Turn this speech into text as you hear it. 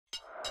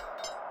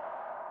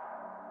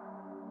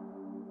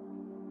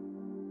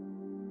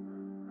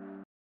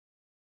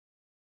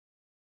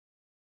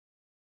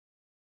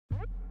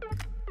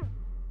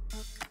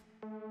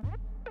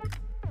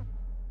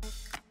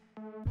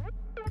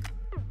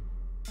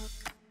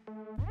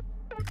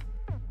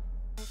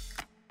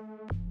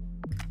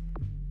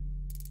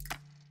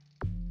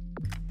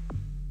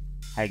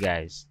Hi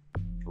guys,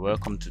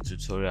 welcome to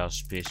tutorial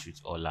space with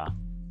Ola,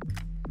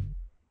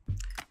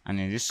 and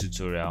in this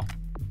tutorial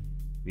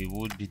we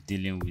would be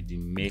dealing with the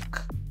make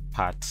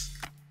part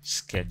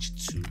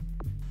sketch tool.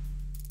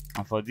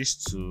 And for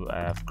this tool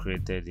I have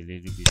created a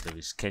little bit of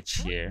a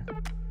sketch here.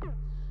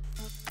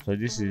 So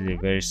this is a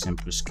very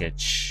simple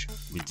sketch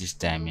with these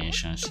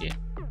dimensions here.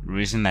 The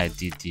reason I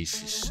did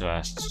this is so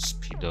as to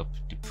speed up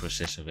the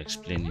process of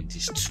explaining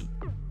this tool.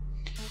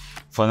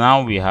 For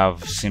now we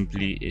have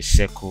simply a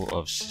circle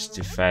of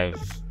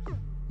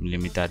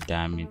 65mm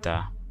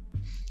diameter,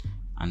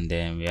 and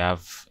then we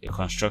have a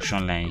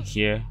construction line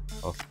here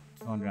of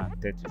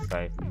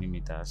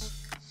 235mm.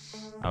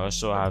 I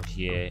also have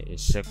here a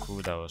circle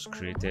that was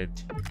created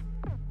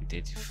with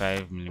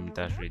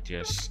 85mm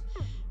radius,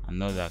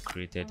 another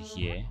created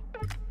here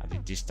at the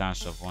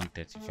distance of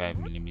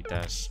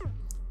 135mm,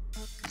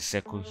 the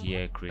circle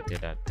here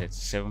created at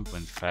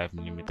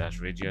 37.5mm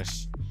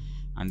radius,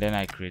 and then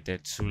I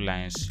created two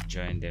lines to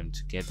join them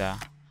together,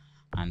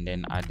 and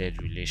then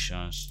added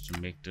relations to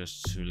make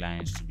those two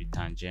lines to be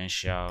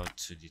tangential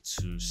to the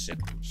two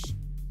circles.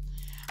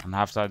 And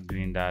after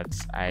doing that,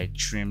 I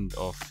trimmed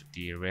off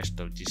the rest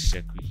of this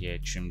circle here,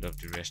 trimmed off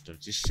the rest of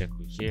this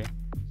circle here,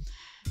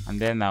 and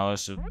then I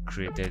also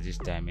created this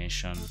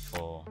dimension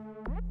for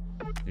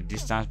the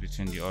distance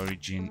between the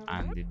origin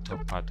and the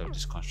top part of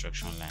this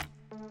construction line.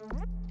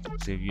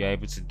 So if you are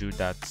able to do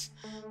that,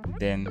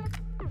 then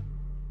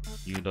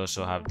you would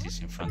also have this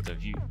in front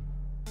of you.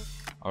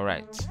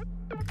 Alright,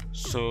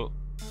 so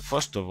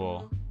first of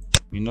all,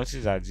 we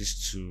notice that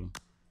this tool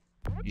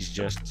is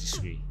just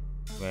this way.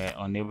 We're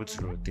unable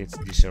to rotate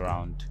this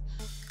around,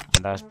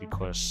 and that's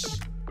because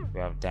we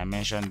have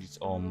dimensioned it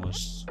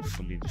almost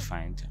fully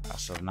defined.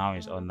 As of now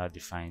it's under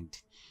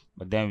defined,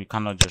 but then we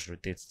cannot just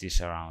rotate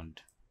this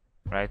around,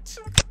 right?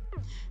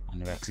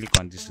 And if I click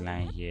on this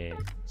line here,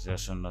 it's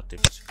also not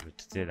able to be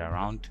rotated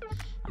around,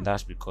 and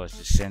that's because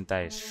the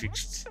center is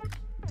fixed.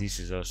 This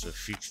is also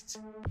fixed,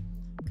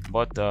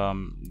 but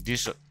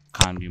this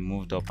can be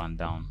moved up and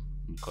down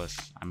because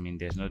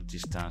there's no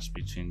distance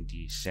between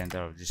the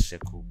center of this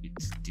circle with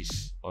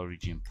this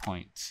origin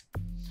point.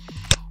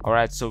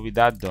 Alright, so with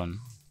that done,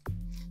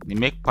 the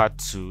make part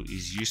tool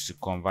is used to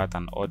convert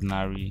an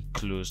ordinary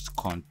closed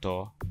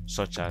contour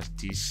such as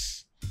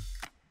this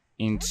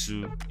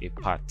into a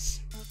part.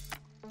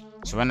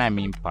 So when I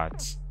mean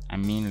part, I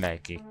mean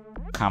like a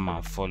come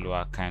and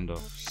follower kind of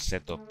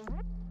setup,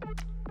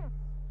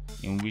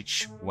 in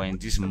which when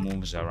this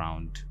moves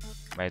around,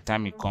 by the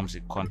time it comes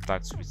in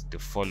contact with the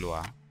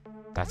follower,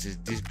 that is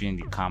this being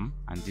the cam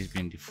and this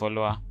being the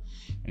follower,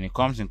 when it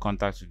comes in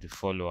contact with the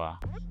follower,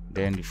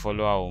 then the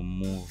follower will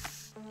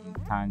move in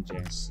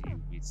tangency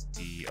with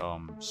the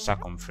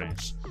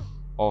circumference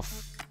of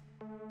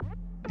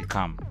the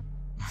cam.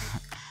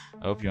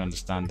 I hope you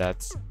understand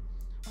that.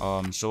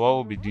 So what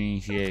we'll be doing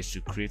here is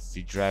to create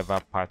the driver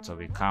part of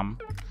a cam.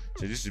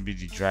 So this will be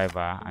the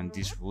driver and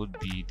this would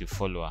be the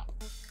follower.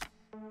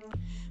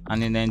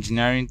 And in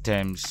engineering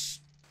terms,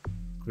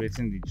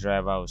 creating the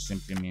driver will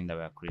simply mean that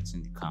we are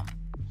creating the cam.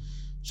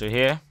 So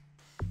here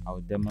I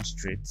will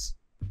demonstrate.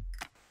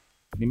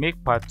 The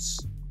make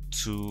parts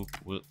tool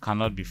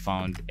cannot be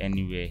found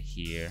anywhere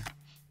here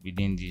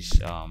within this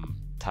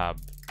tab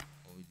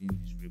or within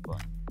this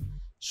ribbon.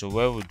 So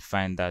where we would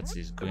find that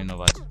is going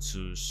over to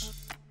tools,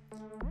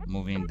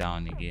 moving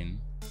down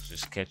again to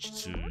sketch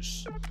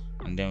tools,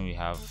 and then we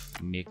have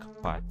make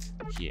part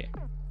here.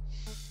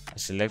 I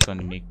select on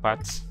the make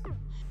part,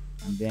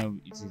 and then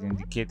it is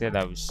indicated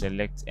that we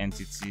select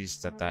entities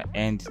that are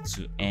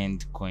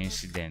end-to-end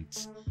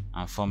coincident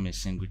and form a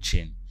single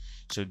chain.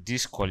 So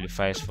this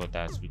qualifies for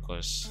that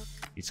because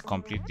it's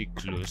completely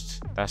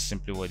closed. That's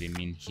simply what they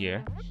mean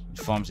here. It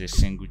forms a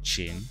single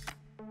chain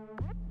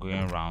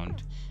going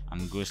around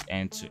and goes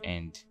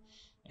end-to-end.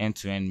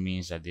 End-to-end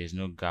means that there's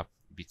no gap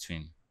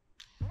between.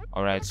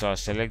 Alright, so I'll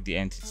select the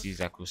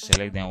entities. I could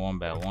select them one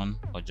by one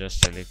or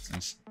just select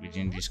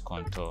within this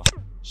contour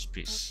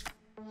space.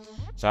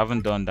 So I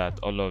haven't done that.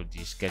 All of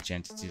the sketch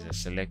entities are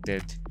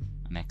selected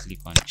and I click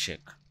on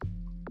check.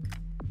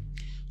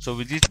 So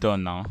with this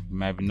done now, you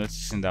might be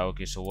noticing that,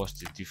 okay, so what's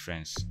the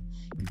difference?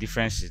 The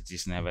difference is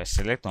this. Now if I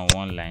select on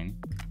one line,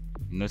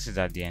 you notice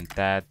that the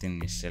entire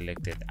thing is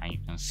selected, and you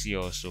can see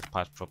also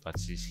part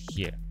properties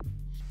here.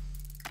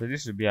 So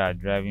this will be our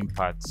driving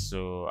part,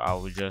 so I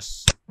will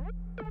just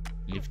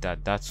leave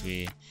that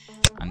way,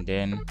 and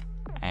then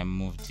I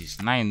move this.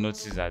 Now you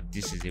notice that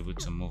this is able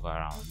to move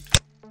around,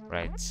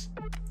 right,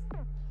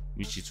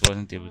 which it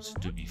wasn't able to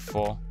do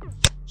before.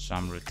 So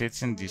I'm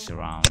rotating this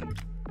around,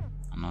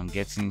 and on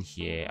getting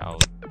here I'll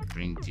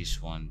bring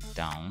this one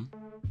down.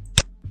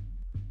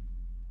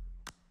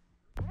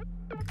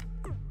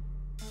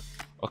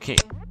 Okay,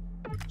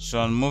 so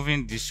on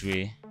moving this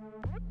way,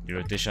 the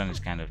rotation is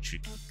kind of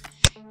tricky.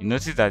 You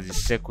notice that the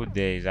circle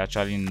there is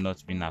actually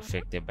not being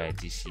affected by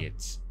this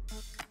yet,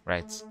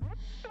 right?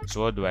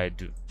 So what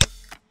do?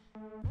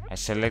 I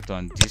select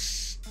on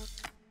this,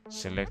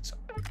 select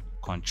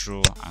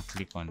control and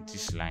click on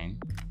this line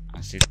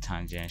and say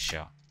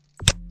tangential.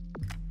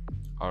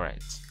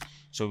 Alright,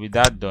 So with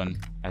that done,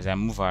 as I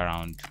move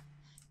around,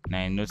 now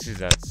I notice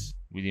that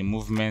with the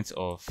movement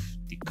of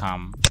the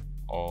cam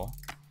or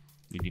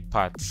with the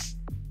parts,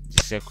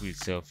 the circle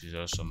itself is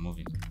also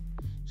moving.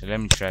 So let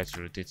me try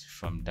to rotate it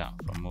from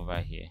over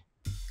here.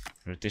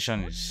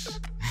 Rotation is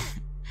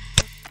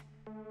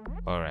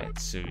alright.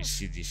 So we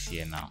see this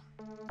here now.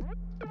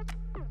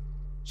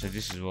 So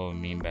this is what we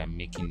mean by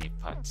making a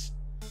part.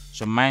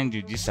 So mind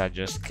you, these are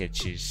just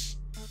sketches,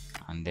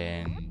 and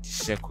then the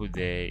circle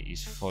there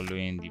is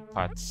following the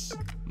parts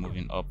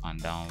moving up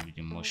and down with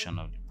the motion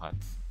of the part.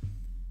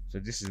 So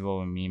this is what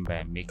we mean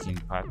by making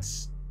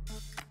parts.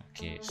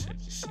 Okay, so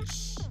this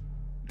is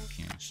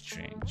looking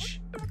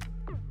strange.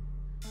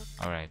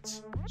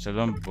 Alright, so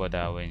don't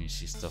bother when you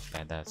see stuff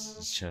like that.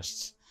 It's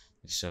just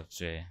the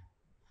software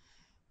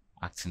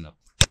acting up.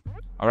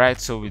 Alright,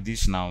 so with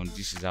this now,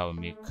 this is how we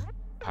make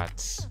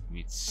parts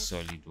with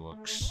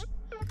Solidworks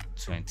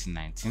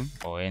 2019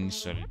 or any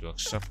Solidworks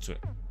software.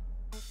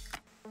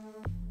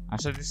 And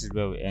so this is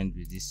where we end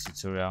with this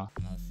tutorial,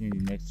 and I'll see you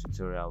in the next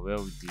tutorial where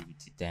we deal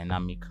with the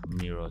dynamic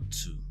mirror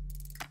tool.